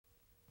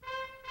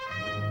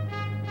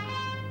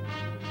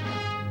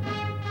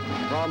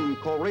From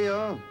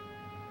Korea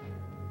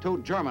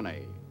to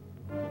Germany.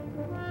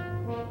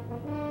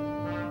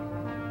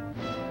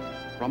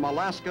 From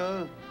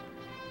Alaska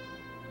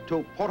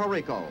to Puerto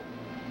Rico.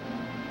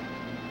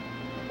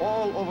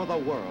 All over the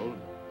world,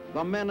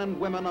 the men and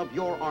women of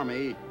your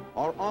Army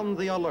are on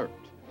the alert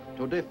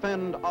to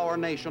defend our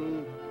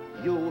nation,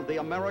 you, the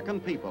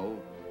American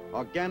people,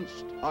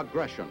 against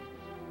aggression.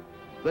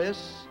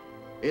 This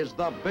is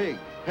the big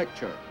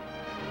picture.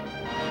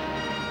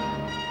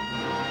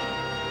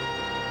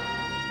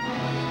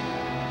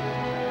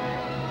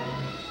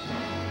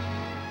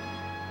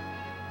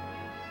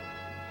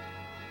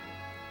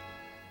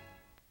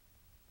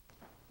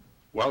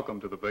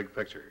 Welcome to the big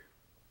picture.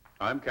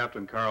 I'm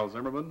Captain Carl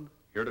Zimmerman,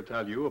 here to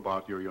tell you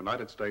about your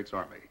United States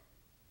Army.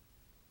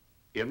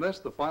 In this,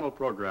 the final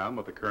program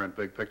of the current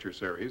Big Picture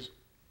series,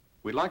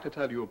 we'd like to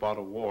tell you about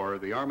a war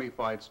the Army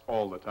fights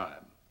all the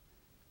time,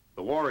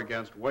 the war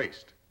against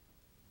waste.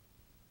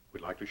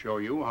 We'd like to show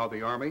you how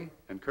the Army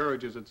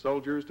encourages its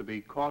soldiers to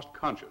be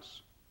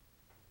cost-conscious.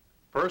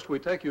 First, we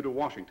take you to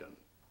Washington,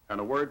 and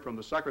a word from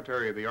the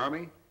Secretary of the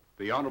Army,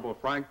 the Honorable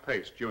Frank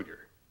Pace,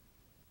 Jr.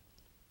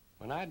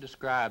 When I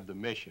described the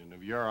mission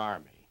of your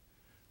Army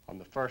on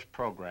the first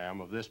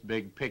program of this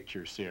Big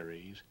Picture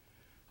series,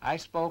 I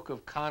spoke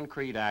of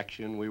concrete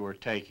action we were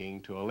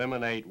taking to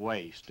eliminate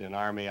waste in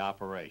Army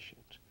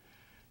operations.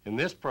 In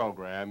this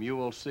program, you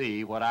will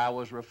see what I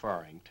was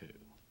referring to.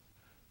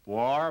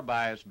 War,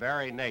 by its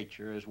very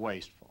nature, is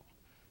wasteful,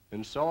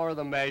 and so are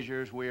the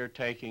measures we are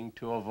taking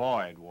to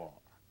avoid war.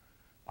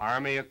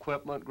 Army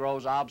equipment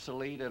grows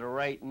obsolete at a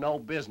rate no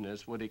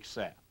business would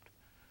accept.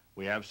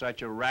 We have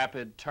such a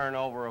rapid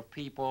turnover of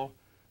people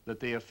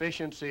that the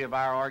efficiency of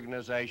our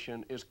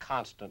organization is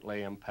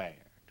constantly impaired.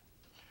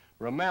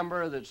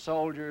 Remember that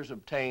soldiers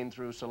obtained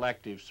through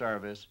selective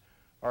service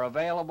are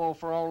available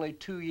for only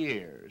 2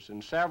 years,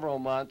 and several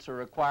months are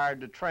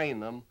required to train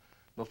them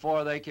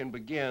before they can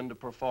begin to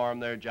perform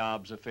their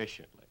jobs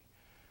efficiently.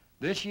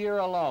 This year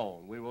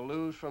alone, we will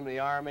lose from the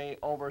Army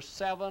over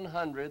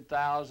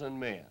 700,000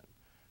 men.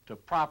 To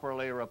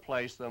properly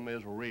replace them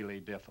is really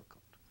difficult.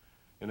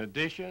 In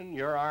addition,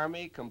 your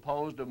Army,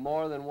 composed of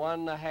more than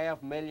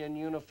 1.5 million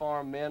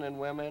uniformed men and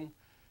women,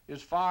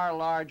 is far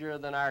larger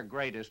than our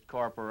greatest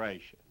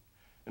corporation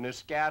and is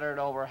scattered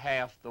over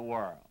half the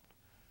world.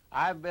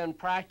 I've been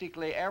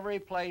practically every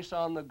place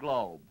on the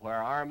globe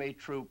where Army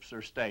troops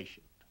are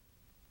stationed.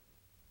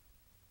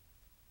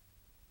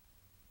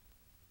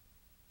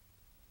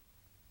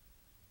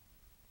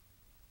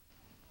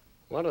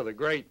 One of the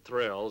great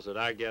thrills that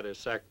I get as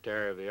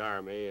Secretary of the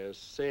Army is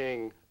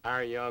seeing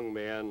our young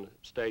men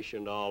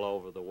stationed all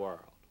over the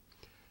world.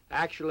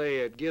 Actually,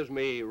 it gives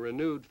me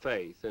renewed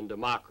faith in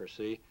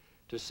democracy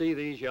to see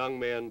these young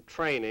men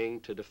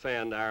training to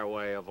defend our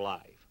way of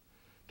life.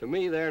 To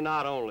me, they're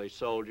not only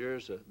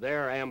soldiers,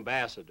 they're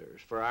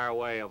ambassadors for our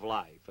way of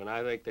life, and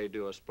I think they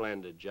do a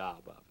splendid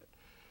job of it.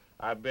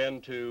 I've been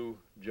to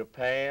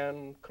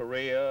Japan,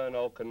 Korea, and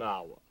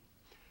Okinawa.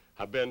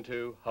 I've been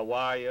to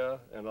Hawaii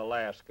and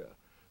Alaska,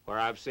 where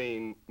I've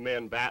seen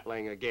men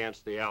battling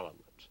against the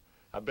elements.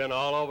 I've been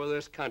all over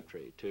this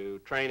country to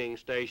training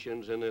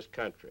stations in this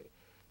country,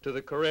 to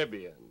the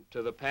Caribbean,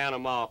 to the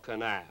Panama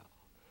Canal.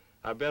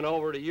 I've been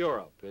over to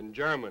Europe, in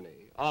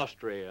Germany,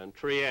 Austria, and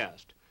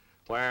Trieste,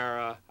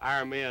 where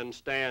our men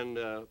stand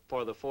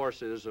for the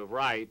forces of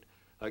right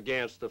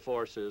against the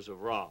forces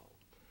of wrong.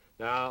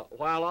 Now,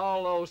 while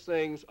all those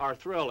things are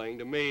thrilling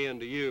to me and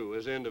to you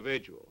as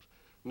individuals,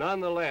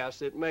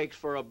 nonetheless, it makes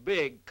for a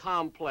big,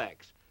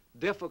 complex,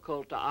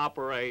 difficult to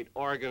operate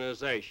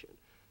organization.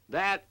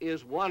 That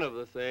is one of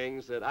the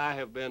things that I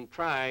have been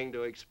trying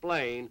to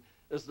explain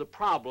as the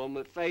problem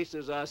that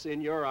faces us in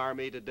your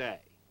Army today.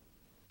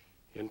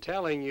 In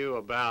telling you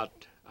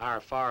about our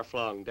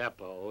far-flung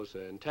depots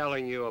and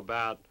telling you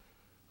about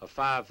a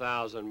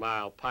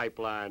 5,000-mile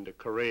pipeline to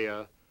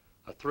Korea,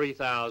 a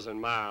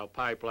 3,000-mile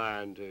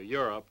pipeline to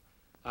Europe,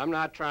 I'm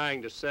not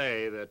trying to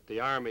say that the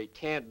Army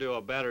can't do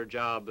a better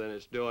job than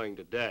it's doing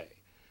today.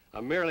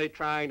 I'm merely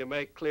trying to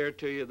make clear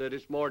to you that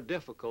it's more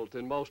difficult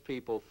than most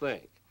people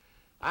think.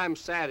 I'm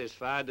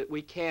satisfied that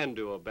we can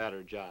do a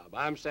better job.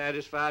 I'm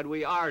satisfied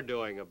we are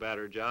doing a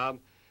better job,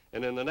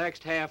 and in the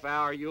next half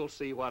hour, you'll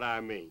see what I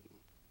mean.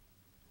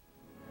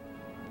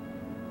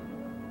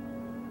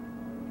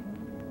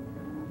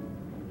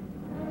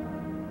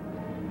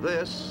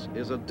 This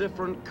is a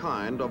different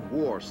kind of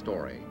war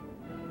story.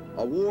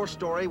 A war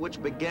story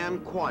which began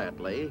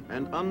quietly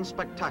and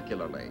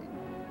unspectacularly.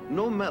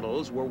 No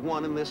medals were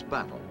won in this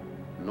battle.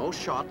 No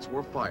shots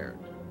were fired.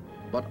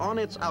 But on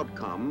its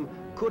outcome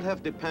could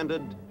have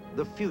depended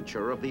the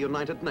future of the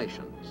United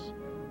Nations.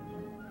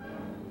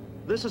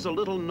 This is a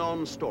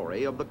little-known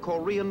story of the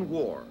Korean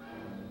War,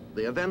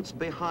 the events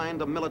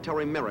behind a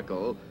military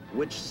miracle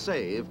which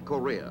saved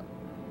Korea.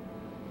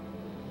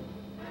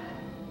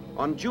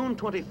 On June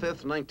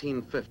 25th,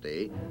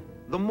 1950,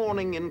 the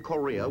morning in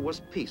Korea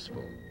was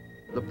peaceful.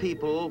 The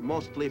people,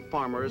 mostly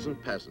farmers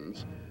and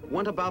peasants,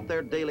 went about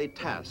their daily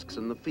tasks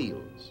in the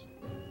fields.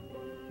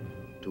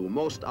 To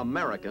most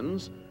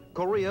Americans,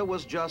 Korea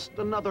was just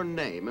another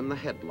name in the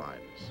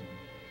headlines.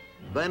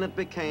 Then it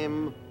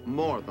became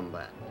more than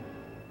that.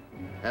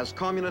 As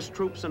communist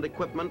troops and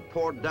equipment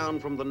poured down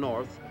from the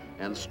north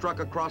and struck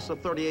across the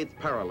 38th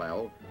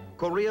parallel,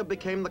 Korea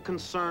became the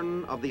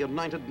concern of the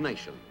United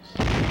Nations.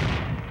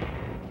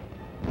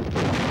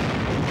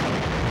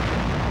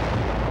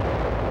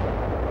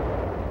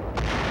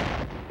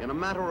 In a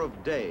matter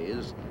of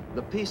days,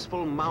 the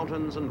peaceful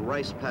mountains and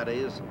rice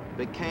paddies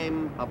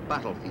became a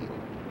battlefield.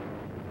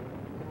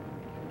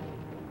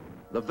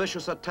 The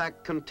vicious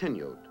attack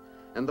continued,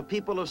 and the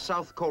people of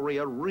South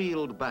Korea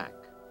reeled back.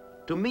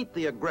 To meet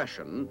the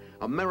aggression,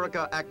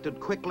 America acted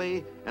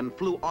quickly and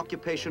flew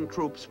occupation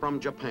troops from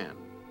Japan.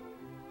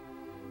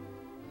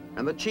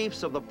 And the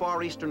chiefs of the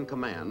Far Eastern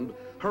Command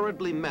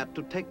hurriedly met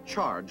to take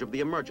charge of the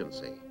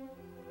emergency.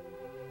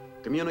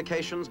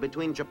 Communications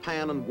between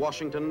Japan and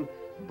Washington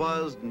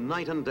buzzed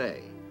night and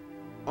day.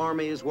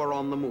 Armies were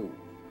on the move.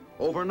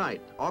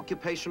 Overnight,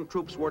 occupation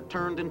troops were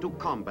turned into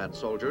combat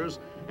soldiers,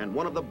 and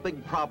one of the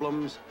big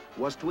problems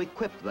was to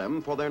equip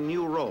them for their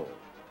new role.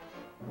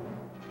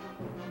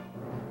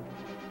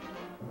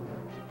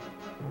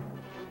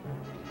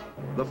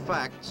 The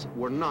facts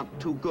were not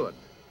too good.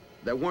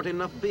 There weren't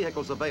enough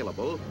vehicles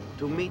available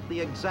to meet the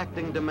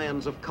exacting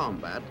demands of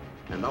combat,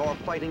 and our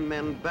fighting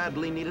men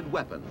badly needed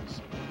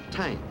weapons.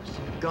 Tanks,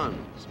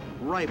 guns,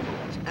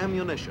 rifles,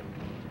 ammunition.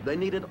 They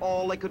needed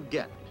all they could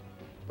get,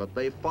 but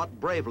they fought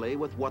bravely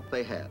with what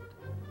they had.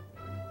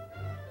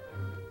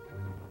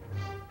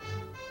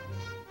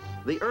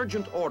 The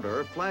urgent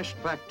order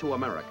flashed back to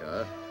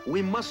America: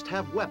 we must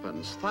have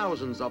weapons,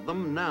 thousands of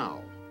them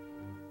now.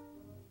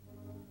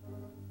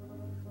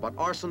 But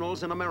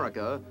arsenals in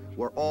America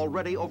were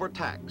already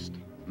overtaxed.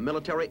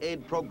 Military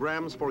aid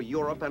programs for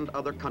Europe and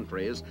other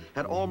countries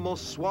had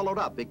almost swallowed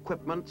up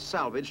equipment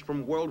salvaged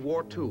from World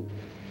War II.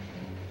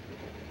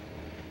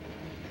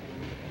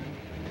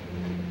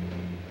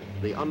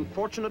 The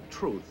unfortunate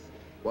truth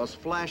was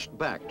flashed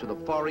back to the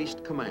Far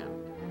East Command.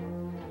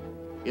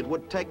 It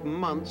would take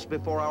months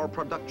before our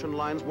production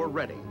lines were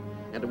ready,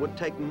 and it would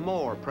take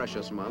more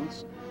precious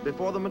months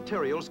before the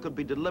materials could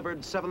be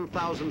delivered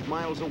 7,000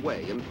 miles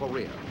away in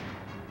Korea.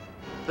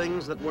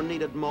 Things that were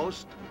needed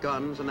most,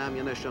 guns and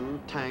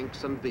ammunition,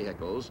 tanks and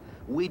vehicles,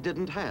 we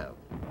didn't have.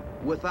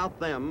 Without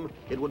them,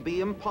 it would be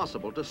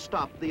impossible to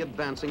stop the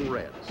advancing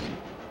Reds.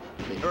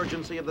 The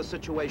urgency of the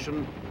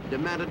situation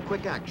demanded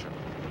quick action,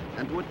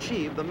 and to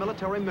achieve the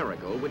military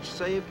miracle which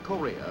saved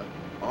Korea,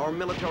 our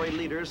military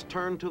leaders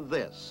turned to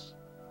this: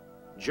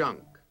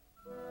 junk.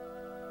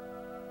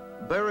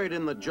 Buried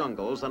in the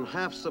jungles and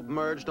half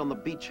submerged on the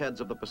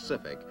beachheads of the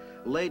Pacific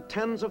lay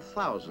tens of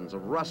thousands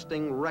of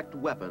rusting, wrecked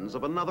weapons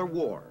of another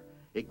war,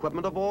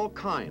 equipment of all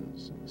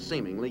kinds,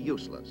 seemingly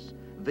useless,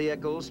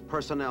 vehicles,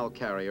 personnel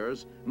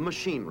carriers,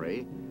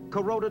 machinery,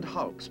 corroded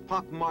hulks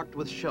pockmarked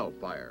with shell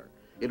fire.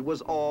 It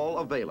was all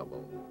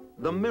available.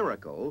 The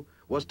miracle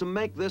was to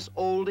make this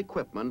old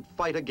equipment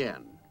fight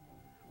again.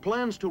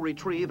 Plans to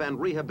retrieve and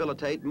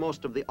rehabilitate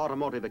most of the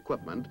automotive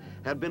equipment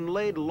had been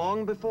laid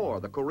long before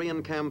the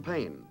Korean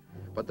campaign,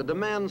 but the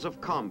demands of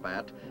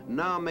combat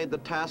now made the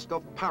task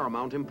of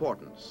paramount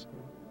importance.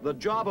 The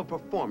job of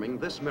performing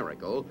this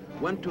miracle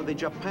went to the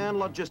Japan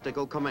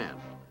Logistical Command.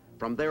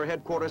 From their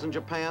headquarters in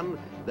Japan,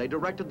 they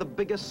directed the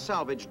biggest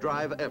salvage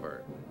drive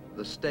ever.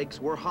 The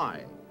stakes were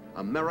high: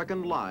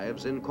 American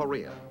lives in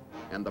Korea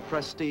and the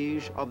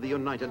prestige of the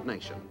United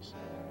Nations.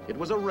 It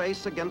was a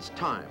race against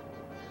time,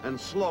 and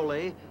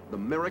slowly the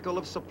miracle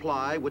of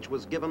supply, which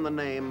was given the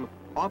name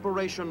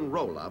Operation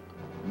Roll-Up,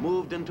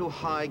 moved into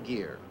high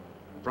gear.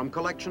 From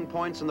collection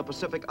points in the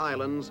Pacific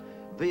Islands,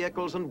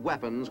 vehicles and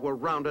weapons were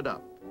rounded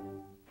up.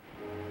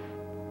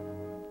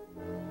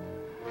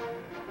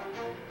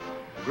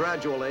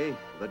 Gradually,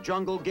 the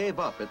jungle gave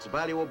up its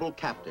valuable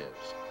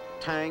captives.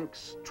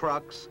 Tanks,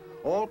 trucks,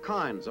 all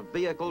kinds of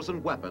vehicles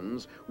and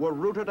weapons were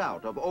rooted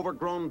out of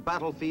overgrown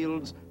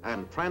battlefields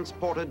and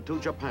transported to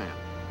Japan.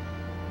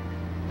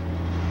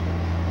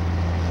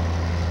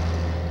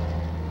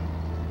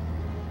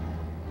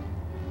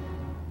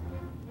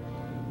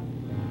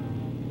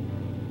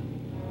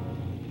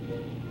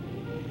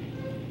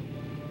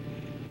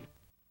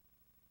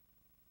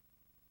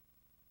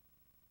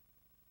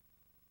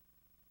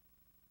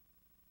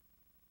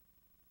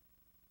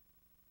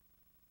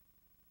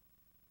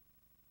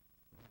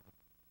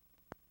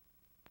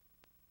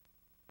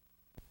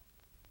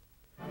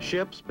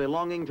 Ships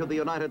belonging to the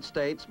United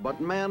States, but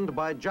manned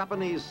by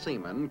Japanese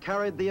seamen,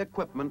 carried the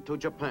equipment to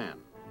Japan.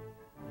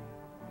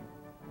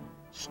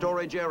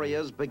 Storage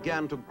areas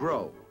began to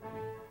grow.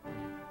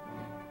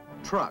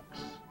 Trucks,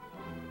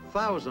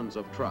 thousands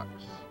of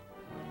trucks.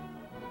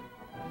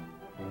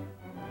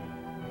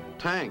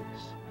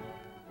 Tanks,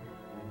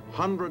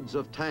 hundreds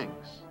of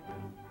tanks.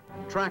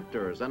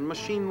 Tractors and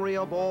machinery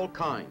of all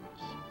kinds.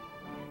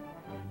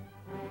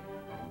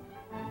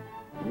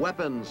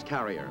 Weapons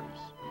carriers.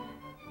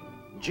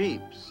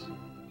 Jeeps,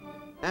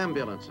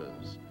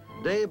 ambulances.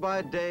 Day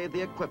by day,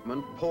 the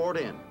equipment poured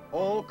in,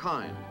 all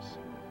kinds.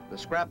 The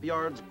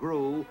scrapyards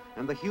grew,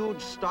 and the huge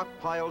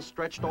stockpiles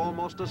stretched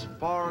almost as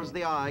far as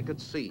the eye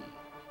could see.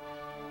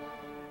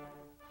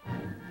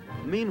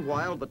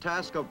 Meanwhile, the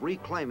task of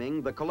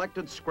reclaiming the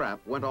collected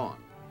scrap went on.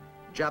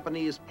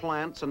 Japanese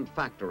plants and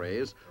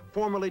factories,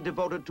 formerly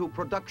devoted to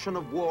production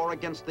of war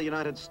against the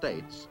United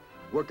States,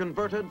 were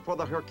converted for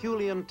the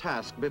Herculean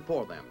task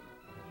before them.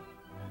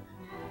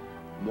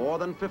 More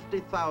than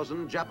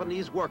 50,000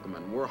 Japanese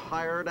workmen were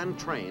hired and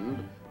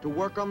trained to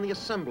work on the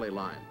assembly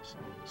lines.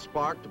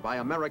 Sparked by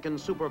American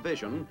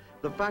supervision,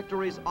 the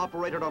factories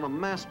operated on a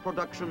mass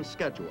production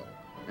schedule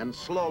and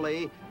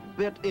slowly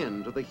bit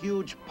into the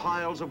huge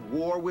piles of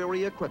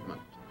war-weary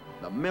equipment.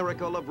 The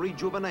miracle of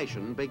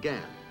rejuvenation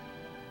began.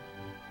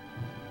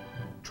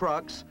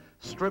 Trucks,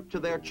 stripped to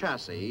their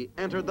chassis,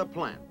 entered the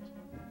plant.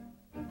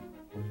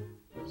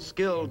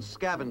 Skilled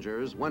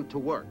scavengers went to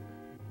work.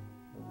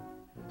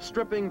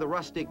 Stripping the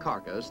rusty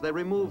carcass, they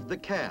removed the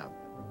cab,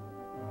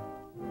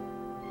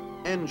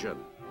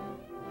 engine,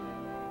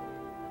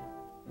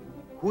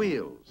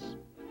 wheels,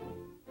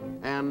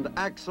 and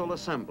axle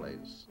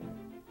assemblies.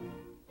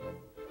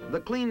 The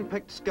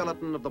clean-picked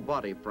skeleton of the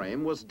body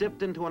frame was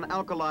dipped into an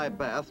alkali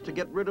bath to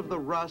get rid of the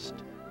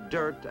rust,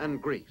 dirt,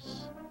 and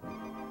grease.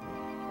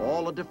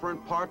 All the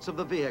different parts of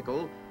the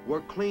vehicle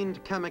were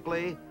cleaned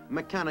chemically,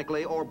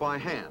 mechanically, or by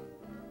hand.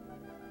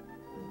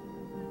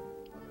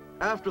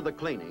 After the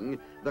cleaning,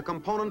 the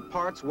component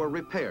parts were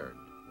repaired.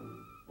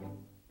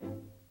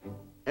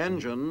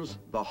 Engines,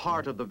 the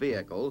heart of the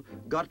vehicle,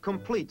 got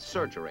complete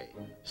surgery.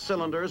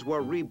 Cylinders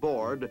were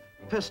rebored,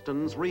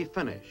 pistons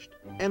refinished,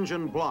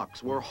 engine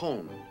blocks were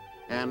honed,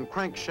 and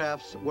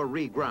crankshafts were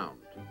reground.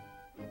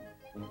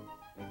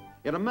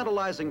 In a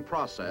metallizing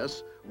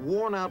process,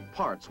 worn-out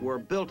parts were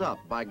built up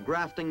by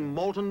grafting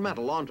molten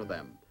metal onto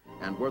them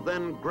and were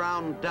then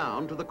ground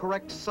down to the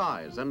correct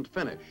size and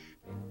finish.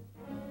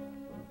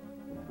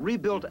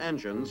 Rebuilt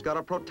engines got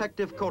a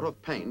protective coat of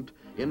paint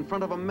in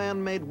front of a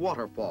man-made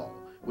waterfall,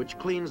 which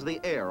cleans the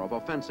air of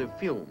offensive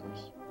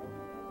fumes.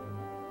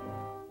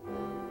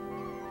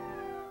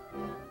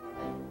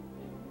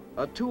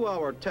 A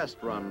 2-hour test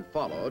run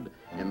followed,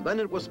 and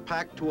then it was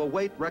packed to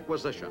await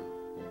requisition.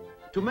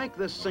 To make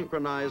this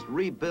synchronized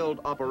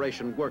rebuild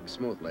operation work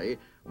smoothly,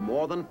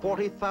 more than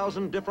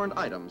 40,000 different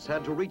items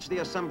had to reach the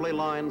assembly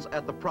lines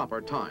at the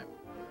proper time.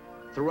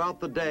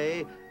 Throughout the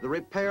day, the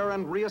repair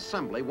and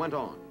reassembly went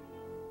on.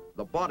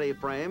 The body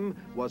frame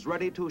was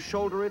ready to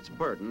shoulder its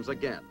burdens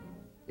again.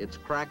 Its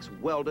cracks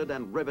welded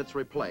and rivets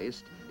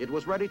replaced, it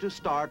was ready to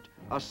start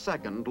a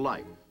second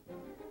life.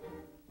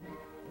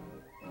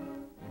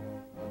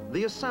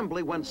 The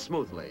assembly went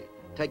smoothly,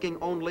 taking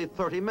only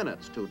 30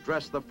 minutes to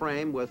dress the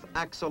frame with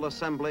axle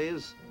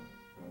assemblies,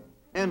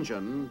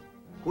 engine,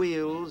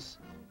 wheels,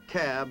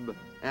 cab,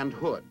 and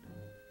hood.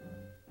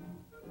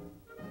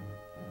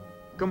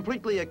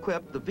 Completely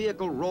equipped, the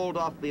vehicle rolled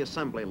off the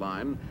assembly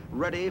line,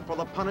 ready for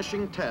the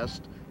punishing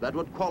test that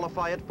would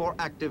qualify it for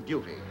active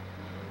duty.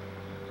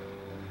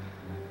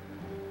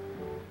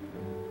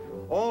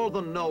 All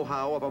the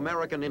know-how of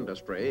American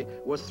industry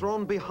was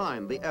thrown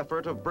behind the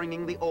effort of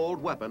bringing the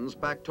old weapons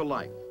back to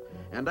life.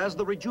 And as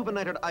the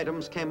rejuvenated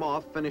items came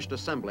off finished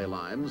assembly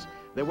lines,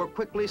 they were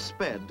quickly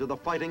sped to the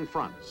fighting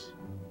fronts.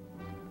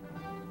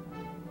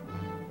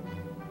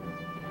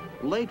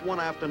 Late one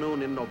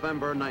afternoon in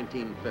November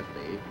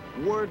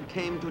 1950, word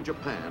came to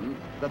Japan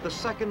that the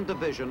 2nd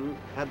Division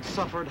had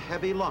suffered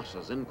heavy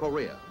losses in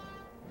Korea.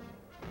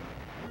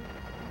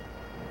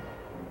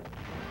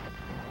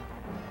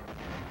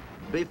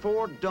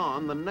 Before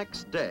dawn the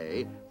next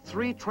day,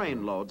 3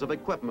 trainloads of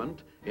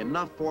equipment,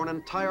 enough for an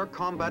entire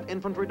combat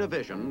infantry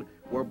division,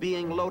 were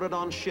being loaded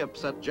on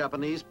ships at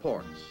Japanese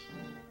ports.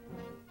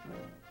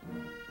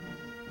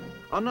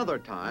 Another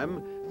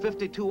time,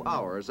 52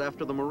 hours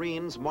after the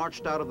Marines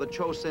marched out of the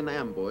Chosin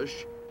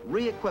ambush,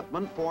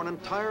 re-equipment for an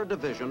entire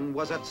division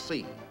was at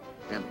sea,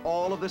 and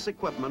all of this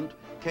equipment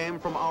came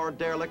from our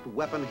derelict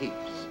weapon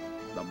heaps,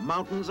 the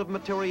mountains of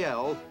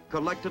materiel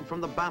collected from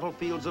the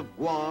battlefields of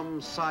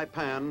Guam,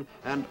 Saipan,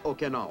 and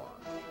Okinawa.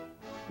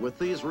 With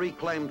these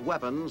reclaimed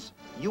weapons,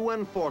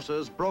 UN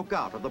forces broke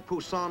out of the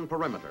Pusan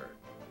perimeter.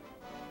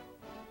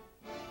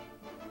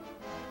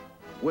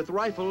 With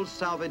rifles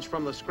salvaged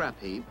from the scrap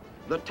heap,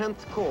 the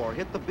 10th Corps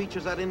hit the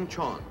beaches at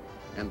Incheon,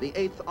 and the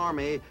 8th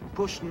Army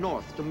pushed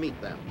north to meet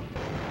them.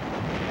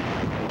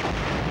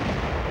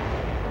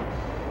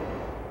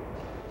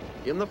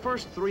 In the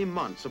first 3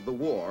 months of the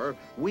war,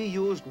 we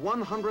used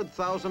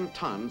 100,000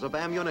 tons of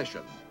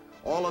ammunition,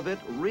 all of it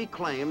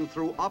reclaimed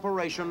through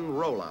Operation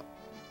Roll-Up.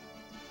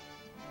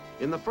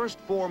 In the first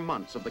 4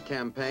 months of the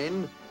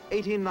campaign,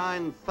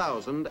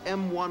 89,000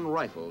 M1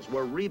 rifles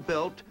were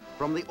rebuilt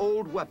from the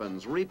old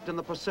weapons reaped in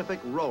the Pacific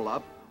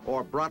Roll-Up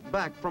or brought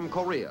back from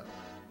Korea.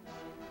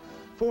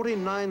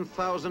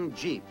 49,000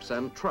 jeeps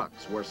and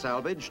trucks were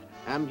salvaged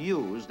and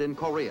used in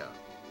Korea.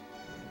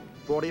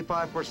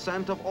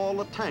 45% of all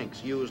the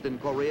tanks used in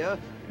Korea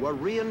were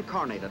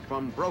reincarnated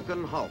from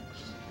broken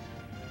hulks.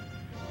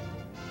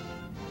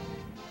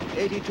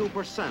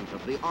 82%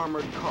 of the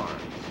armored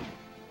cars.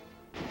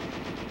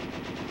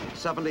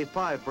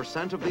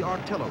 75% of the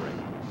artillery,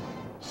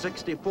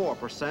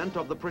 64%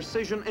 of the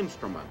precision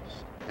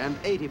instruments, and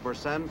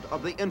 80%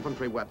 of the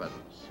infantry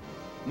weapons,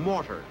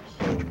 mortars,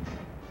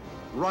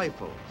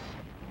 rifles,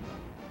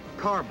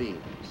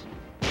 carbines,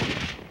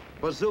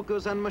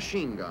 bazookas and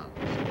machine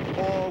guns.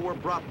 All were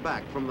brought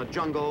back from the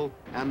jungle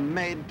and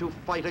made to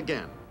fight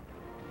again.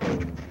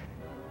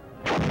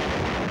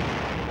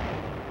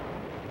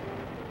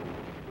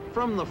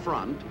 From the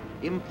front,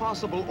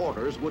 impossible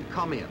orders would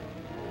come in.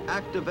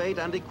 Activate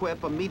and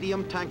equip a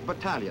medium tank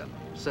battalion,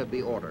 said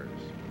the orders.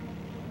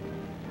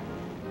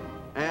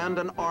 And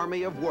an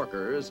army of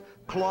workers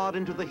clawed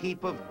into the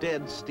heap of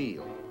dead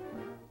steel.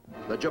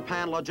 The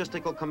Japan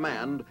Logistical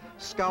Command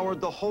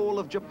scoured the whole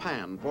of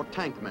Japan for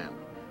tank men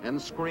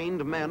and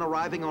screened men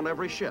arriving on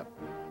every ship.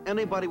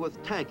 Anybody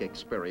with tank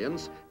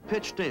experience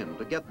pitched in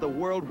to get the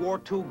World War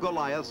II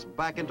Goliaths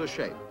back into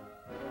shape.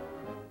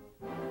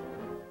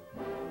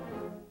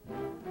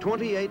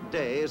 28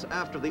 days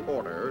after the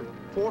order,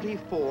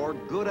 44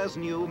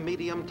 good-as-new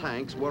medium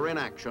tanks were in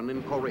action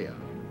in Korea.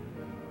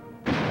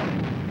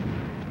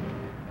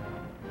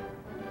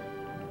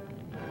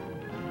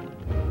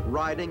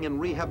 Riding in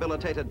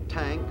rehabilitated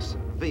tanks,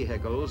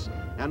 vehicles,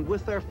 and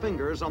with their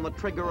fingers on the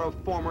trigger of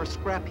former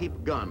scrap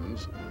heap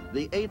guns,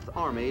 the 8th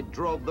Army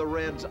drove the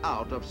Reds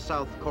out of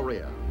South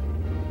Korea.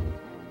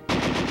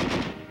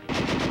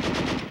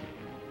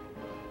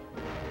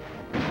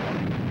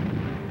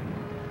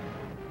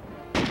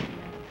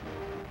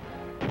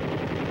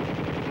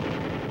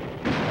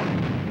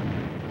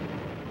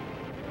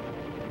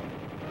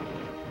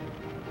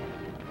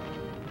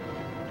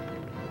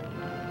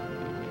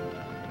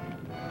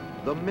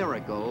 The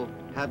miracle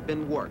had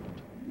been worked.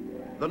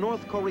 The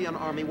North Korean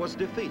Army was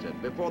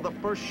defeated before the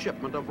first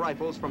shipment of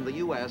rifles from the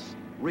U.S.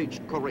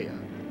 reached Korea.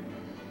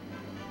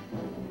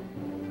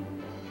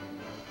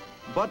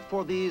 But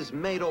for these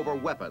made-over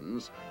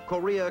weapons,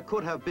 Korea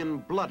could have been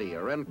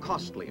bloodier and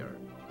costlier.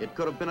 It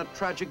could have been a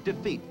tragic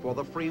defeat for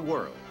the free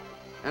world.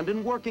 And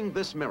in working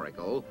this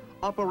miracle,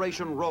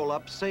 Operation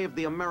Roll-Up saved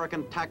the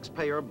American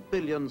taxpayer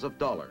billions of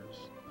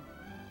dollars.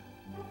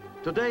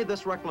 Today,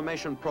 this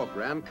reclamation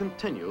program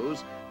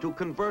continues to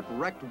convert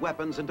wrecked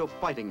weapons into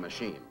fighting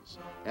machines,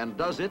 and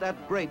does it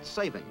at great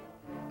saving.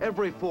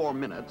 Every 4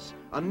 minutes,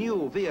 a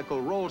new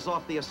vehicle rolls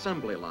off the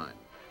assembly line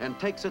and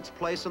takes its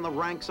place in the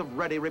ranks of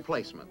ready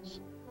replacements.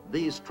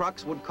 These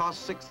trucks would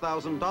cost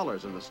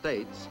 $6,000 in the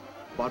States,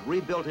 but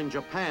rebuilt in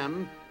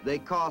Japan, they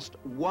cost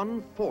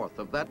 1/4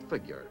 of that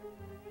figure.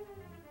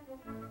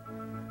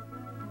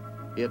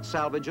 It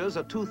salvages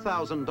a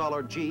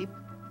 $2,000 Jeep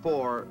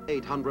for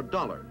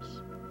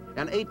 $800.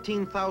 An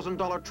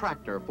 $18,000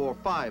 tractor for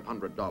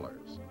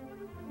 $500.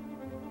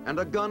 And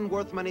a gun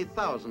worth many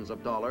thousands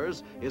of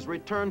dollars is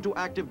returned to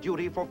active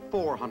duty for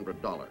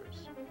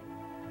 $400.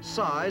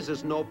 Size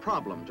is no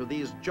problem to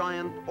these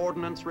giant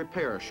ordnance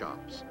repair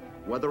shops,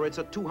 whether it's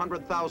a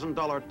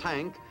 $200,000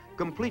 tank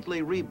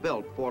completely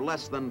rebuilt for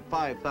less than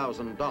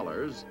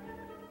 $5,000,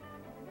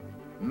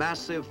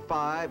 massive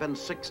 5- and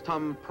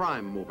 6-ton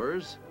prime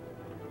movers,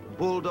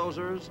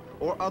 bulldozers,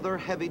 or other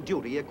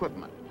heavy-duty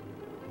equipment.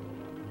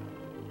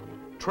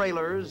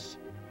 Trailers,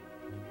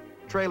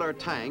 trailer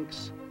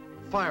tanks,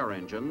 fire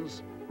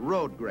engines,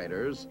 road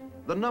graders,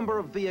 the number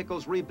of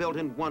vehicles rebuilt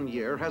in 1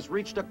 year has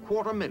reached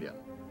 250,000.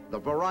 The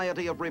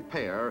variety of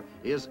repair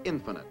is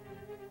infinite.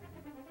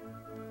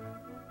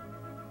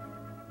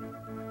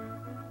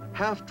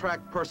 Half-track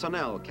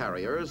personnel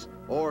carriers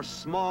or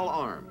small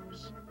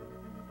arms.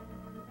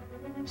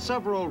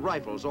 Several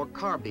rifles or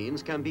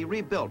carbines can be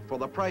rebuilt for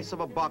the price of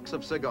a box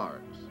of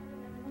cigars.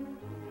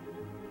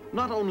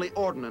 Not only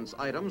ordnance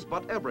items,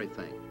 but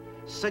everything.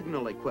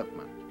 Signal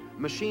equipment.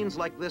 Machines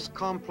like this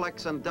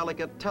complex and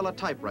delicate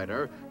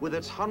teletypewriter with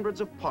its hundreds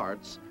of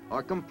parts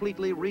are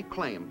completely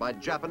reclaimed by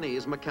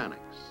Japanese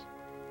mechanics.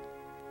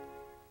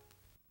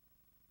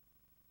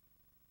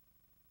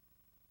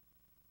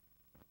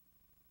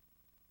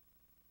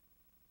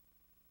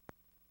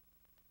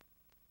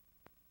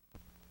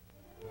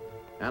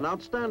 An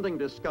outstanding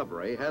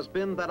discovery has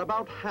been that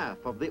about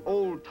half of the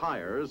old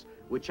tires,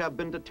 which have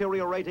been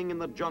deteriorating in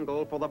the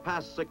jungle for the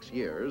past 6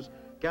 years,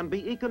 can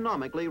be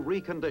economically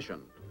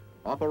reconditioned.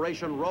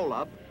 Operation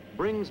Roll-Up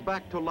brings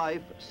back to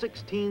life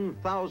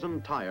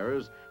 16,000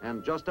 tires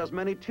and just as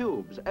many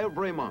tubes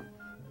every month.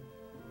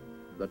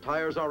 The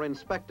tires are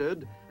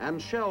inspected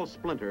and shell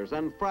splinters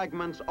and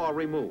fragments are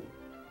removed.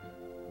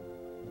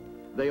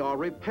 They are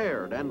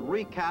repaired and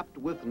recapped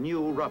with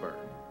new rubber.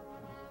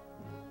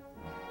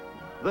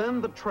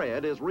 Then the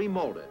tread is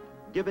remolded,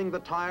 giving the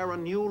tire a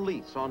new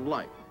lease on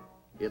life.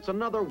 It's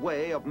another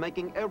way of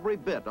making every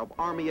bit of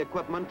Army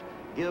equipment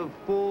give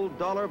full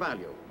dollar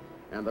value.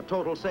 And the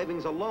total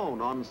savings alone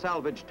on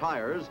salvaged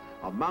tires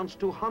amounts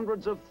to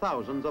hundreds of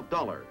thousands of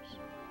dollars.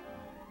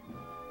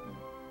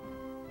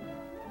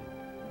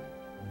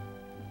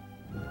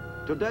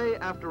 Today,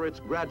 after its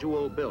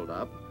gradual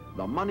buildup,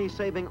 the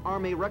money-saving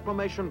Army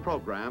reclamation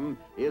program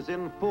is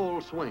in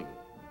full swing.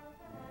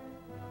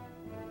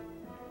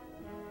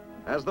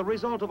 As the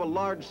result of a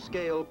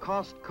large-scale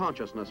cost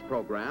consciousness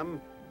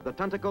program, the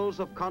tentacles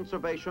of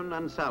conservation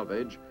and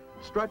salvage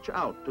stretch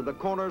out to the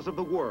corners of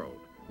the world,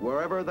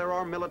 wherever there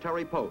are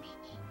military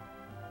posts.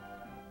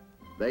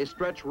 They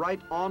stretch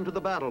right onto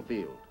the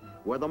battlefield,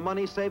 where the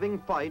money-saving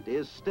fight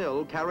is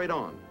still carried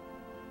on.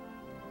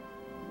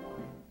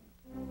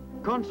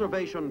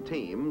 Conservation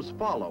teams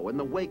follow in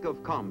the wake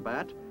of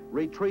combat,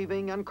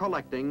 retrieving and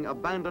collecting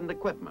abandoned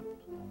equipment.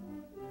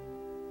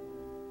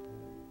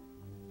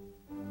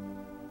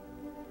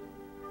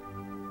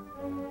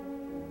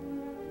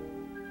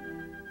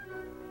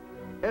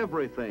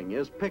 Everything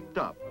is picked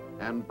up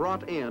and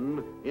brought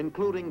in,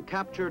 including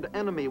captured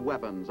enemy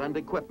weapons and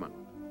equipment.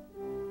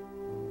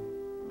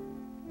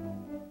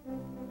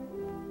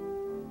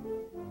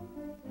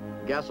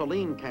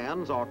 Gasoline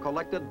cans are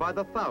collected by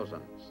the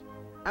thousands.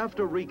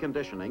 After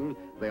reconditioning,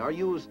 they are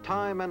used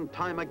time and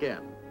time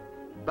again.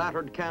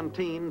 Battered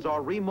canteens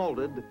are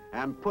remolded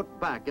and put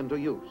back into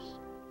use.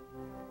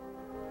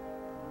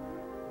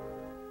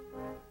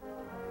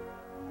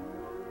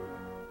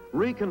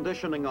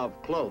 Reconditioning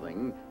of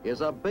clothing is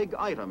a big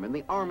item in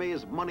the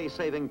Army's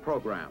money-saving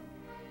program.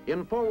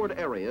 In forward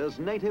areas,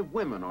 native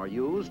women are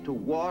used to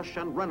wash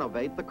and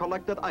renovate the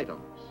collected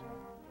items.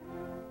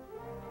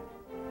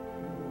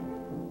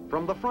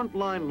 From the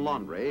frontline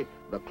laundry,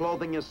 the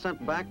clothing is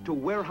sent back to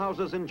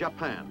warehouses in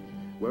Japan,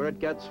 where it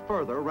gets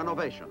further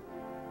renovation.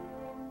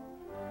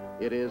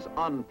 It is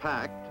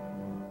unpacked,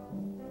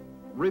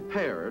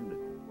 repaired,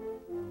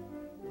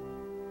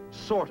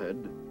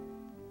 sorted,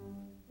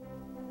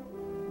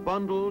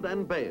 bundled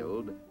and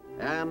baled,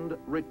 and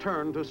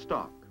returned to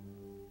stock.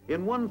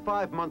 In one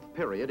 5-month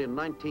period in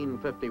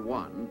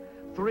 1951,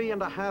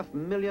 3.5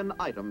 million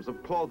items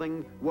of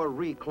clothing were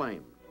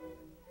reclaimed.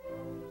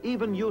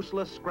 Even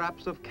useless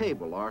scraps of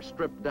cable are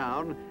stripped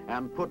down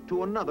and put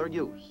to another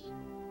use.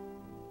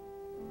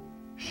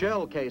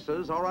 Shell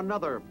cases are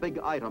another big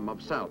item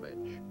of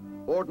salvage.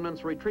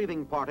 Ordnance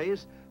retrieving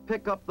parties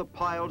pick up the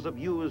piles of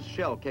used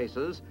shell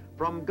cases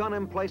from gun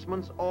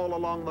emplacements all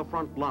along the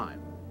front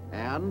line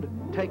and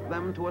take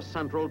them to a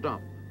central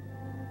dump.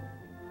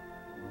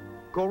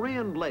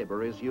 Korean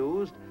labor is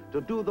used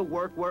to do the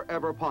work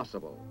wherever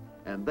possible,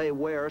 and they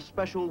wear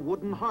special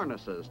wooden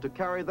harnesses to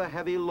carry the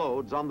heavy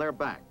loads on their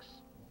backs.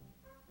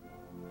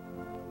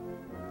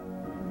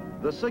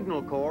 The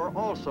Signal Corps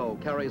also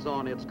carries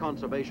on its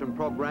conservation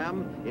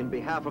program in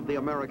behalf of the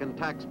American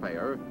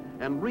taxpayer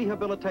and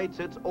rehabilitates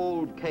its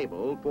old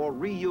cable for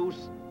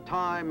reuse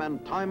time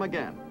and time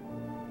again.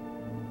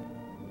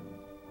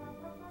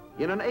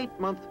 In an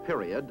 8-month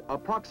period,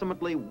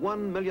 approximately $1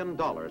 million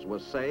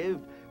was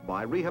saved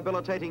by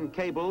rehabilitating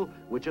cable,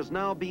 which is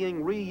now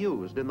being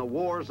reused in the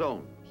war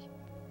zones.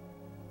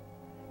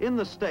 In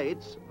the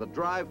States, the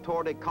drive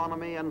toward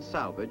economy and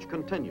salvage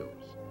continues.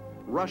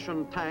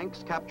 Russian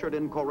tanks captured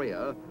in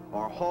Korea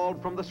are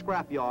hauled from the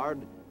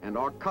scrapyard and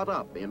are cut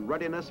up in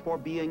readiness for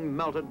being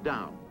melted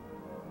down.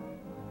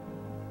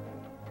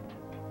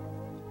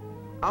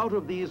 Out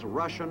of these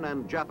Russian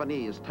and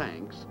Japanese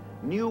tanks,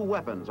 new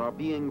weapons are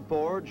being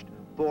forged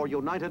for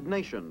United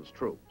Nations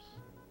troops.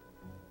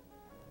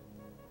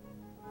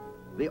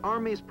 The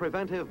Army's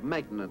preventive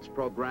maintenance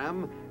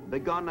program,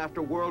 begun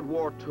after World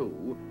War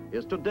II,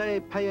 is today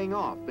paying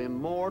off in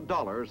more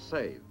dollars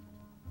saved.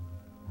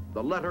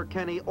 The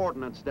Letterkenny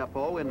Ordnance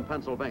Depot in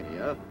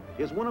Pennsylvania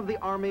is one of the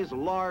Army's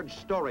large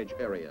storage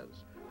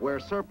areas where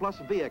surplus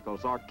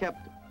vehicles are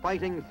kept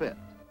fighting fit.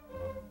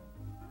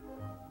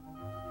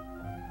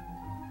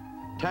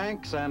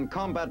 Tanks and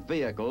combat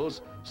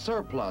vehicles,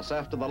 surplus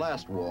after the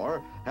last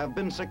war, have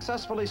been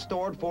successfully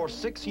stored for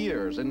 6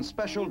 years in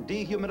special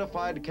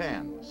dehumidified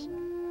cans.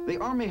 The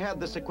Army had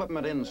this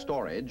equipment in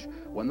storage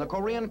when the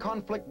Korean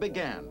conflict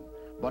began,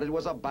 but it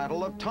was a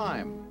battle of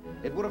time.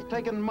 It would have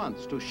taken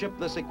months to ship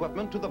this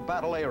equipment to the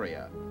battle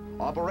area.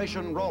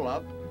 Operation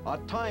Roll-Up, a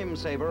time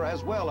saver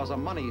as well as a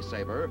money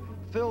saver,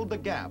 filled the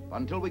gap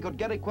until we could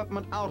get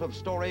equipment out of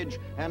storage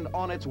and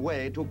on its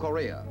way to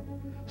Korea.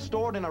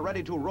 Stored in a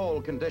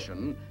ready-to-roll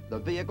condition, the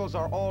vehicles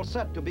are all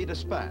set to be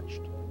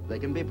dispatched. They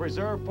can be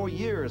preserved for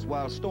years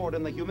while stored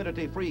in the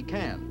humidity-free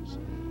cans.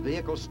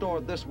 Vehicles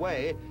stored this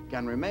way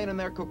can remain in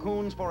their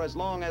cocoons for as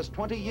long as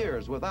 20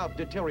 years without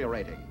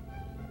deteriorating.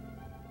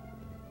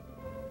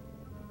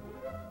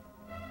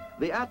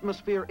 The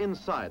atmosphere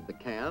inside the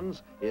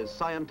cans is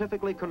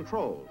scientifically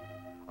controlled.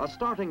 A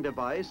starting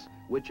device,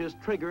 which is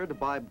triggered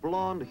by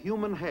blonde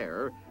human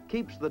hair,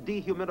 keeps the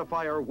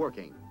dehumidifier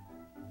working.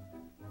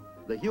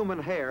 The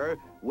human hair,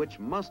 which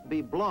must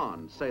be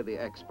blonde, say the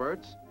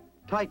experts,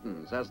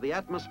 tightens as the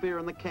atmosphere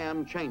in the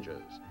can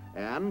changes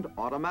and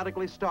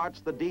automatically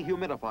starts the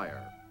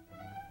dehumidifier.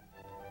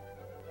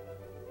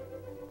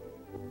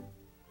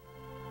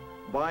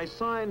 By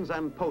signs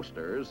and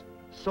posters,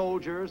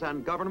 soldiers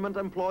and government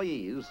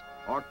employees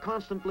are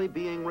constantly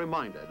being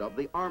reminded of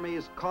the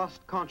Army's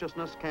cost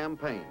consciousness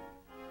campaign.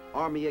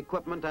 Army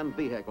equipment and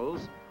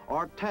vehicles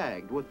are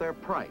tagged with their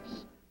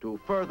price to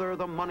further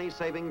the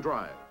money-saving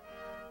drive.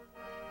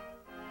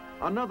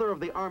 Another of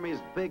the Army's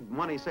big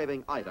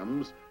money-saving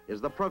items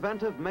is the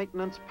preventive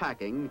maintenance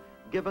packing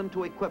given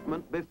to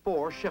equipment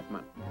before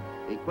shipment.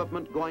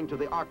 Equipment going to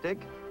the Arctic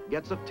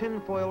gets a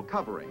tinfoil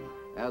covering,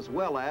 as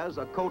well as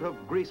a coat of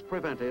grease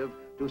preventive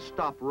to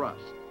stop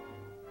rust.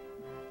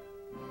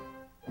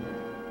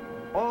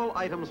 All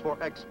items for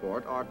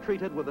export are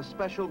treated with a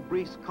special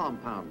grease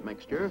compound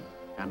mixture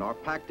and are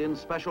packed in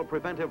special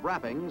preventive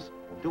wrappings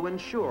to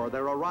ensure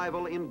their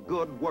arrival in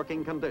good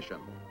working condition.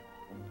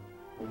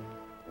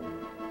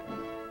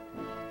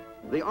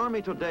 The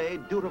Army today,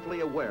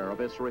 dutifully aware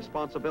of its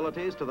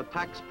responsibilities to the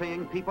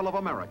tax-paying people of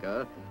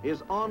America,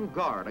 is on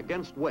guard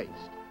against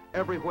waste.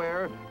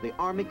 Everywhere, the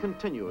Army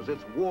continues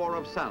its war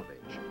of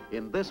salvage.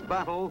 In this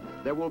battle,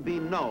 there will be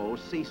no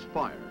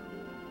ceasefire.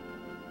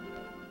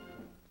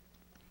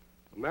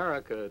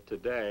 America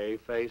today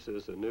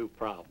faces a new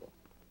problem.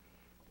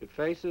 It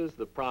faces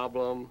the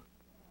problem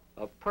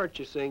of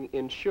purchasing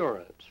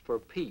insurance for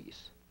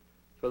peace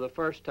for the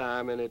first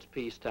time in its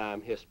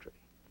peacetime history.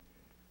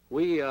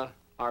 We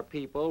are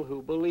people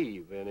who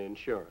believe in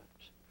insurance.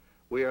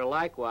 We are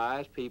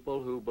likewise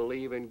people who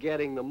believe in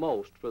getting the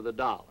most for the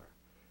dollar.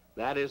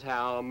 That is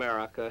how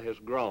America has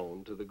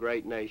grown to the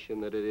great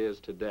nation that it is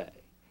today.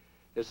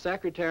 As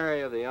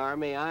Secretary of the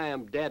Army, I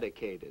am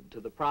dedicated to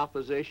the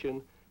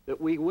proposition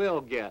that we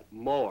will get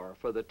more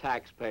for the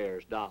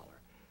taxpayer's dollar.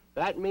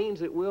 That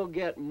means that we'll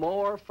get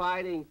more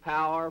fighting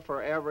power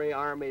for every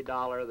Army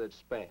dollar that's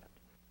spent.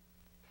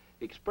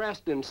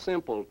 Expressed in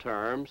simple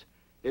terms,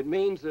 it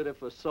means that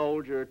if a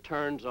soldier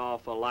turns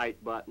off a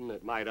light button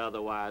that might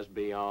otherwise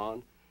be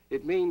on,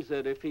 it means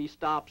that if he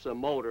stops a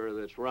motor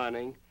that's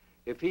running,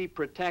 if he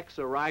protects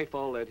a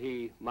rifle that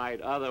he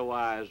might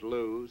otherwise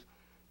lose,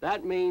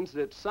 that means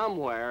that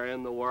somewhere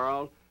in the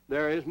world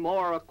there is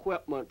more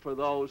equipment for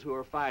those who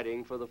are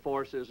fighting for the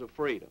forces of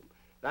freedom.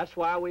 That's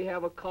why we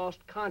have a cost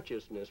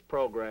consciousness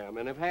program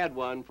and have had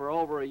one for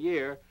over a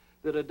year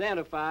that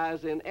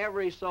identifies in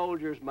every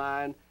soldier's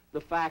mind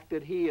the fact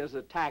that he is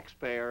a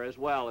taxpayer as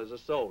well as a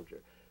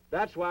soldier.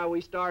 That's why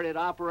we started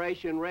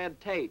Operation Red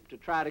Tape, to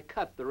try to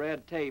cut the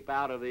red tape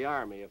out of the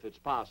Army if it's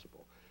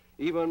possible.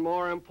 Even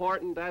more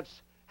important,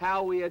 that's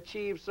how we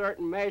achieve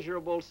certain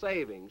measurable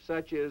savings,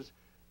 such as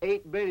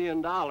 $8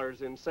 billion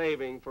in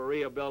saving for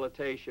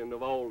rehabilitation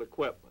of old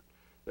equipment.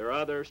 There are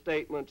other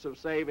statements of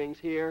savings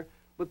here,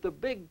 but the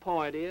big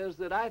point is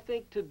that I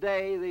think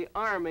today the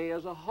Army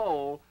as a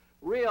whole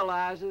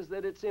realizes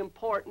that it's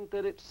important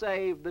that it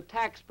save the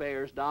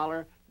taxpayer's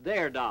dollar,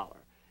 their dollar.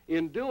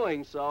 In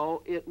doing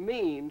so, it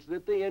means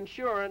that the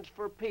insurance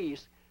for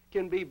peace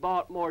can be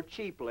bought more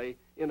cheaply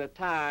in a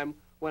time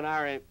when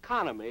our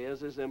economy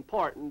is as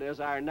important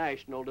as our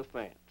national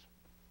defense.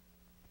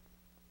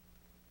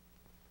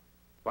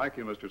 Thank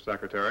you, Mr.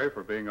 Secretary,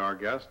 for being our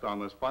guest on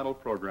this final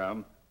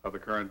program of the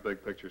current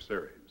Big Picture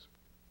series.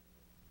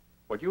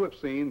 What you have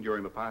seen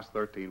during the past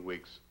 13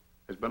 weeks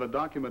has been a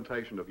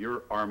documentation of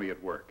your Army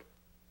at work.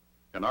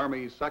 An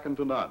Army second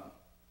to none,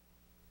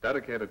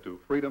 dedicated to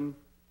freedom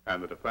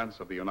and the defense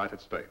of the United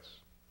States.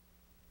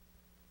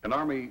 An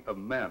Army of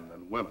men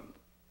and women,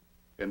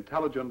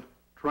 intelligent,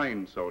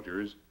 trained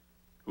soldiers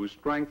whose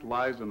strength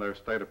lies in their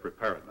state of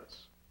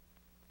preparedness.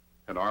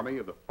 An Army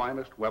of the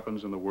finest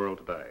weapons in the world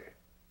today,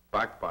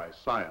 backed by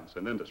science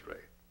and industry.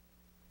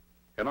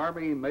 An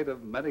Army made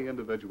of many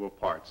individual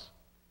parts,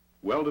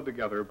 welded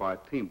together by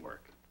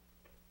teamwork.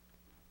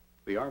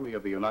 The Army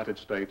of the United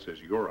States is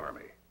your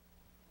Army,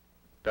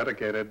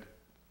 dedicated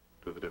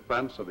to the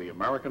defense of the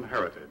American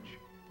heritage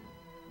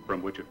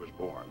from which it was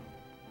born.